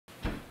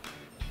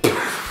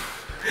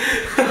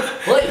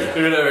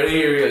Here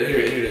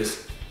it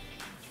is.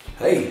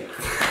 Hey.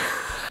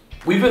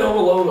 We've been home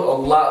alone a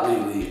lot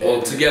lately.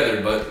 Well, together,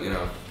 but you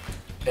know.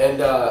 And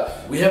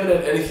we haven't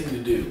had anything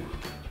to do.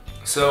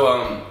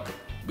 So,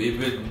 we've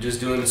been just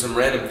doing some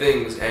random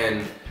things,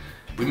 and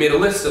we made a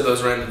list of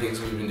those random things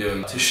we've been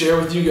doing. To share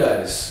with you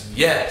guys.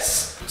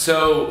 Yes.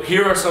 So,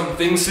 here are some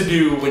things to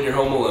do when you're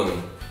home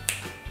alone.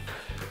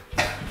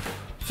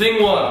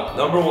 Thing one,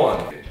 number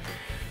one.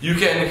 You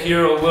can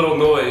hear a little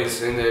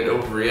noise and then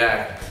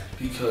overreact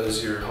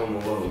because you're home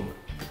alone.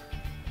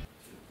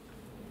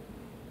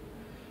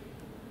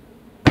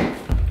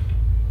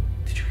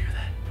 Did you hear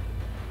that?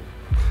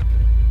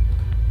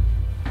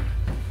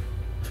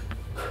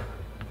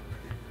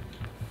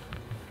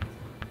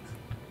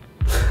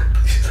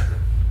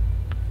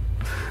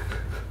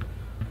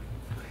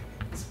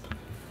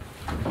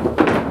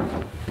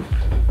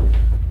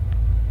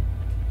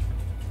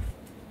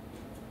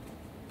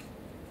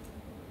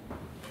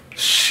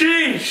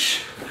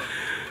 Sheesh!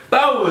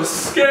 That was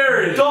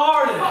scary!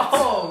 Darn it!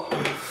 Oh.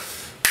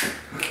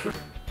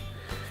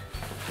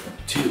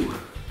 2.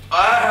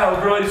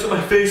 Ow, bro, I just hit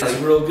my face. That's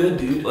real good,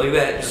 dude. Like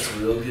that. That's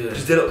real good.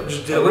 Just did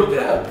it like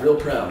that. Real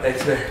proud.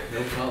 Thanks, man.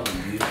 No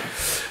problem, dude.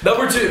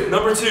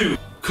 Number two.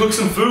 Cook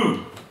some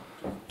food.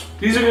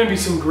 These are gonna be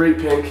some great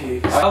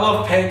pancakes. I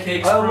love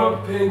pancakes, bro. I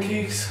love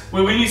pancakes.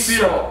 Wait, we need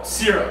syrup.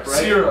 Syrup, right?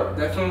 Syrup.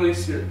 Definitely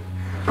syrup.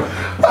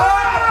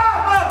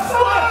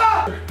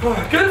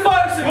 Get a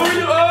fire stick! What are you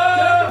doing?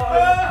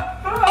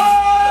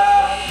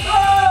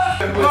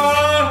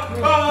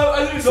 I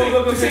need to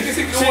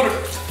sink water.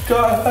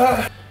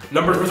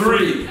 Number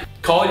 3.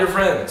 Call your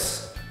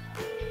friends.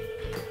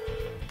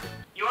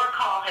 Your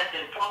call has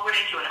been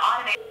forwarded to an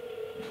automated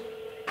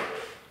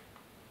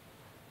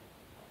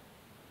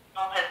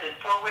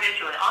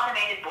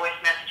voice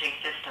messaging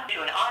system.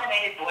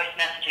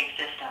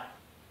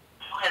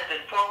 Has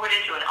been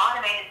forwarded to an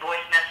automated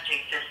voice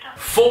messaging system.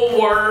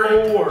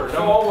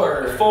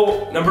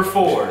 4. Number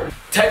 4.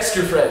 Text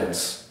your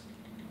friends.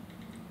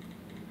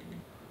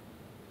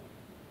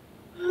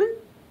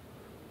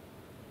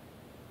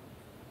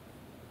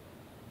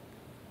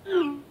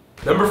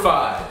 Number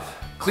 5.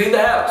 Clean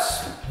the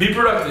house. Be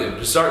productive.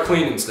 Just start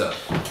cleaning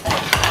stuff.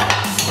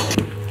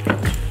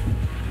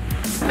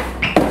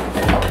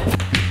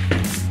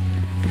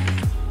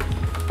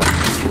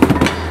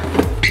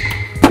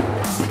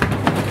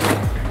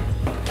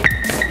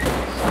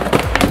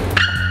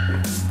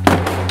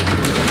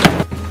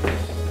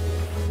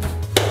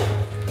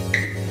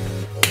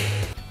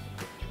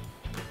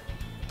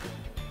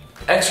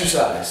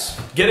 Exercise.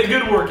 Get a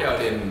good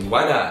workout in.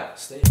 Why not?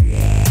 Stay.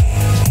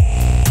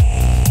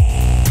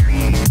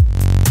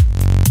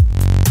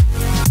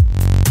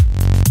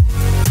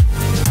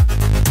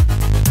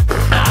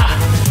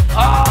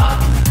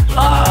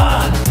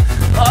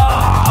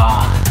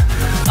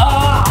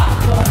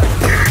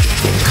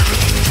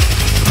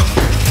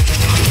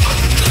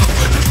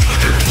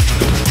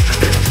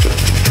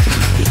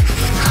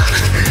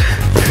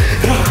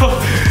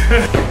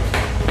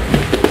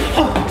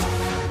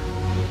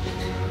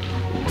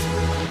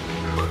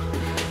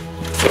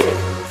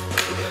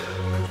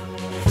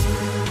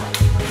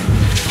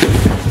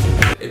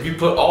 If you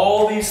put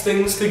all these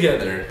things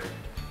together,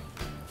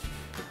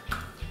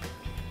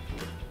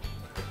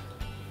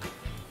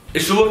 it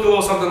should look a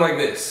little something like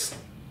this.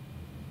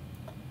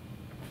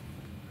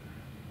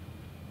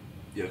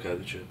 You okay with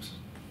the chips?